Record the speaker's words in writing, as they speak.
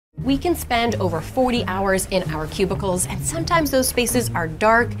We can spend over 40 hours in our cubicles, and sometimes those spaces are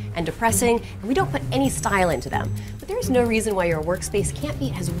dark and depressing, and we don't put any style into them. But there's no reason why your workspace can't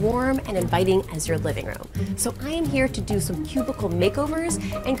be as warm and inviting as your living room. So I am here to do some cubicle makeovers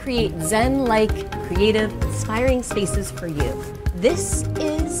and create zen-like, creative, inspiring spaces for you. This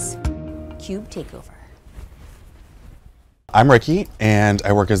is Cube Takeover. I'm Ricky, and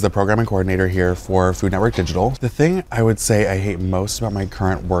I work as the programming coordinator here for Food Network Digital. The thing I would say I hate most about my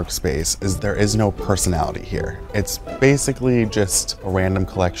current workspace is there is no personality here. It's basically just a random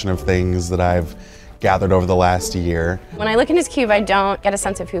collection of things that I've gathered over the last year. When I look in his cube, I don't get a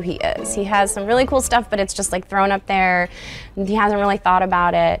sense of who he is. He has some really cool stuff, but it's just like thrown up there. He hasn't really thought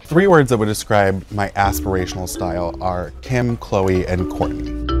about it. 3 words that would describe my aspirational style are Kim, Chloe, and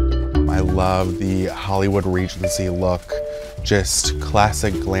Courtney. I love the Hollywood Regency look, just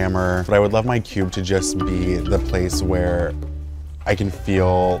classic glamour. But I would love my cube to just be the place where I can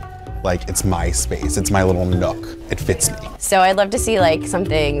feel like it's my space, it's my little nook. It fits me. So I'd love to see like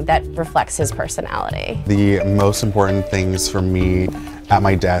something that reflects his personality. The most important things for me at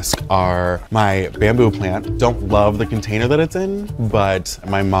my desk are my bamboo plant. Don't love the container that it's in, but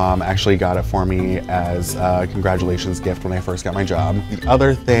my mom actually got it for me as a congratulations gift when I first got my job. The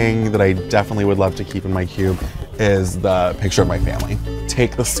other thing that I definitely would love to keep in my cube is the picture of my family.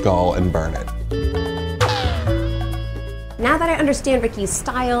 Take the skull and burn it. Now that I understand Ricky's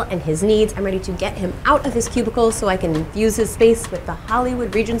style and his needs, I'm ready to get him out of his cubicle so I can infuse his space with the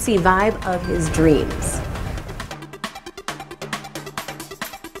Hollywood Regency vibe of his dreams.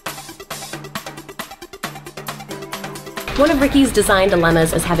 One of Ricky's design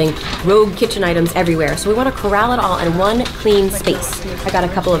dilemmas is having rogue kitchen items everywhere, so we want to corral it all in one clean space. I got a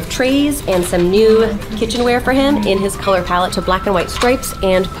couple of trays and some new kitchenware for him in his color palette to black and white stripes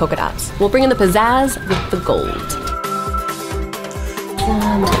and polka dots. We'll bring in the pizzazz with the gold.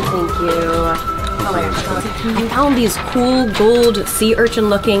 Thank you. I found these cool gold sea urchin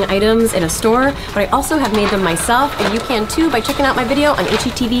looking items in a store, but I also have made them myself, and you can too by checking out my video on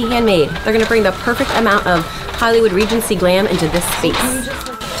HGTV Handmade. They're gonna bring the perfect amount of Hollywood Regency glam into this space.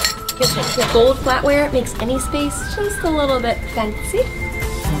 The gold flatware makes any space just a little bit fancy.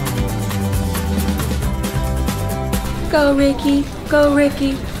 Go Ricky, go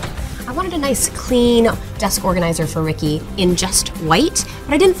Ricky. I wanted a nice clean desk organizer for Ricky in just white,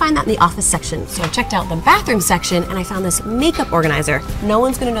 but I didn't find that in the office section. So I checked out the bathroom section and I found this makeup organizer. No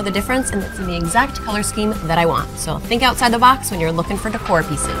one's gonna know the difference, and it's in the exact color scheme that I want. So think outside the box when you're looking for decor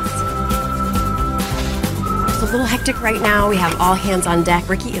pieces. It's a little hectic right now. We have all hands on deck.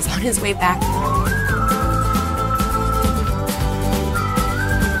 Ricky is on his way back.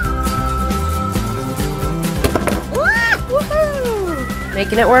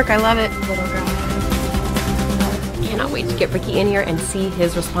 Making it work, I love it. Little girl. Cannot wait to get Ricky in here and see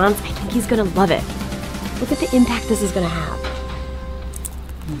his response. I think he's gonna love it. Look at the impact this is gonna have.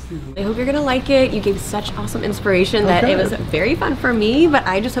 I hope you're gonna like it. You gave such awesome inspiration that it was very fun for me, but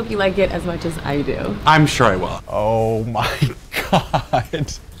I just hope you like it as much as I do. I'm sure I will. Oh my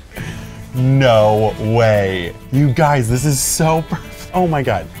God. No way. You guys, this is so perfect. Oh my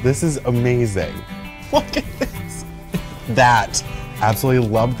God, this is amazing. Look at this. That. Absolutely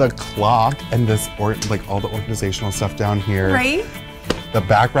love the clock and this, like all the organizational stuff down here. Right? The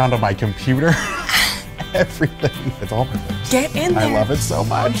background of my computer, everything. It's all perfect. Get in there. I love it so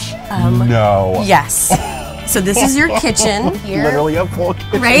much. No. Yes. So this is your kitchen. Here. Literally a full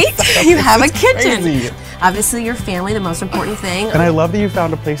kitchen. Right? Setup. You have a kitchen. Crazy. Obviously your family, the most important thing. And I love that you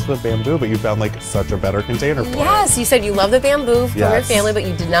found a place for the bamboo, but you found like such a better container for it. Yes, you said you love the bamboo for your family, but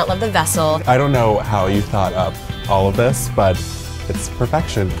you did not love the vessel. I don't know how you thought up all of this, but it's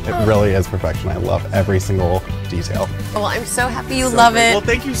perfection. It really is perfection. I love every single detail. Well, I'm so happy you love it. Well,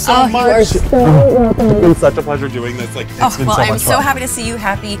 thank you so much. It's been such a pleasure doing this. Like, it's been so much fun. I'm so happy to see you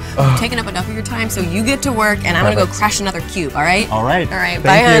happy. You've taken up enough of your time, so you get to work, and I'm gonna go crush another cube, all right? All right. All right,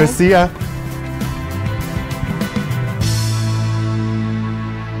 Thank you. See ya.